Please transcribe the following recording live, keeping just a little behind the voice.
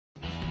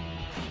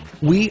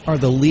We are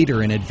the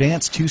leader in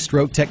advanced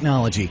two-stroke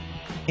technology.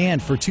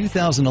 And for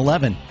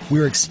 2011,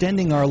 we're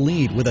extending our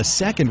lead with a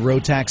second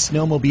Rotax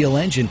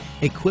snowmobile engine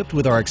equipped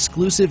with our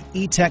exclusive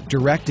E-TEC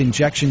direct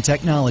injection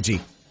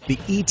technology, the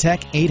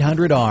E-TEC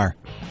 800R.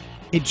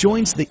 It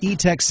joins the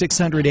E-TEC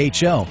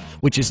 600HO,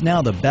 which is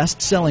now the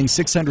best-selling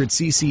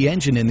 600cc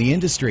engine in the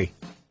industry.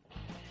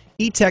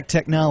 E-TEC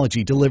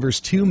technology delivers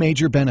two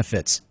major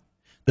benefits: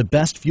 the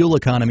best fuel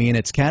economy in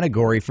its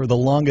category for the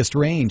longest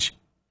range,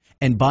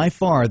 and by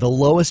far the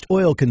lowest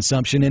oil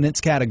consumption in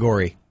its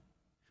category.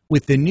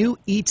 With the new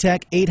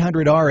E-TEC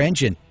 800R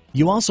engine,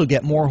 you also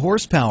get more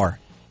horsepower.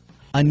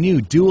 A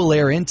new dual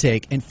air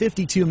intake and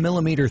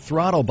 52mm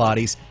throttle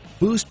bodies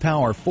boost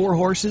power 4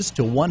 horses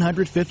to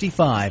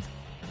 155.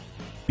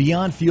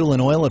 Beyond fuel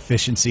and oil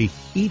efficiency,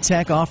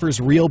 E-TEC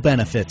offers real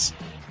benefits.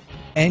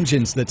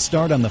 Engines that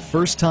start on the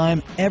first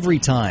time, every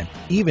time,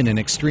 even in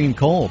extreme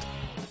cold.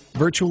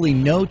 Virtually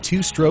no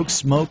two-stroke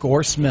smoke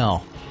or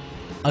smell.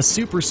 A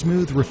super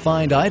smooth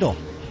refined idle.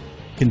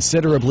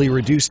 Considerably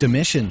reduced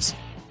emissions.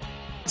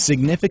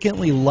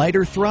 Significantly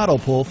lighter throttle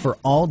pull for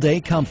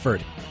all-day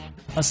comfort.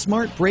 A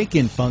smart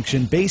break-in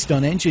function based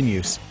on engine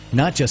use,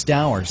 not just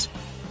hours.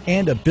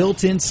 And a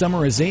built-in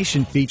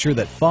summerization feature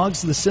that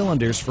fogs the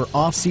cylinders for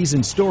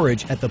off-season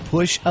storage at the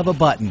push of a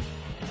button.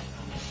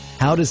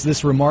 How does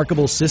this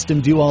remarkable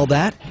system do all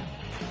that?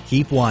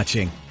 Keep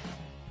watching.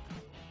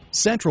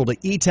 Central to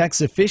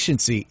E-TEC's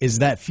efficiency is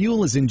that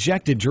fuel is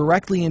injected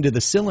directly into the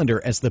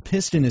cylinder as the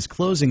piston is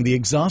closing the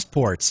exhaust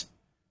ports.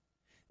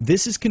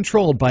 This is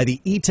controlled by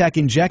the E-TEC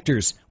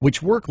injectors,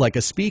 which work like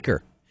a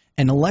speaker.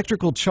 An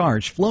electrical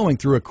charge flowing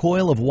through a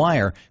coil of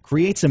wire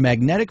creates a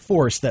magnetic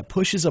force that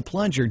pushes a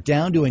plunger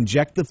down to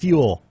inject the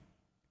fuel.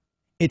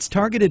 Its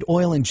targeted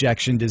oil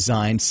injection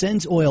design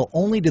sends oil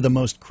only to the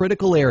most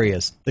critical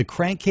areas, the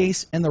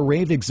crankcase and the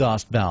rave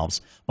exhaust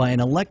valves, by an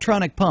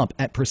electronic pump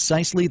at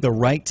precisely the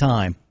right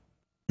time.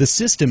 The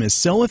system is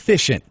so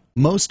efficient,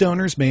 most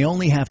owners may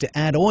only have to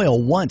add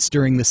oil once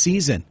during the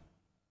season.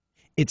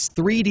 Its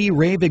 3D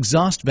rave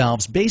exhaust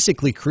valves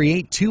basically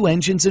create two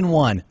engines in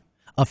one,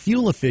 a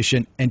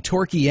fuel-efficient and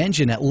torquey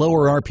engine at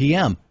lower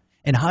RPM,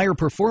 and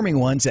higher-performing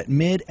ones at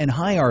mid and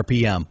high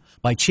RPM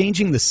by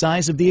changing the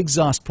size of the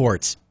exhaust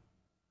ports.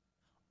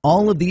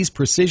 All of these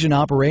precision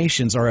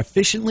operations are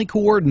efficiently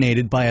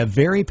coordinated by a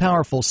very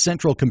powerful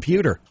central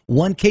computer,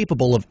 one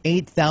capable of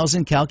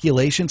 8,000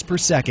 calculations per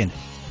second.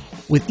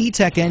 With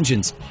E-TEC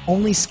engines,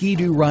 only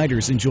Ski-Doo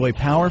riders enjoy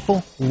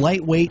powerful,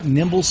 lightweight,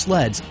 nimble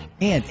sleds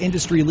and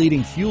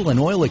industry-leading fuel and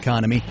oil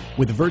economy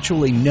with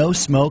virtually no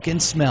smoke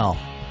and smell.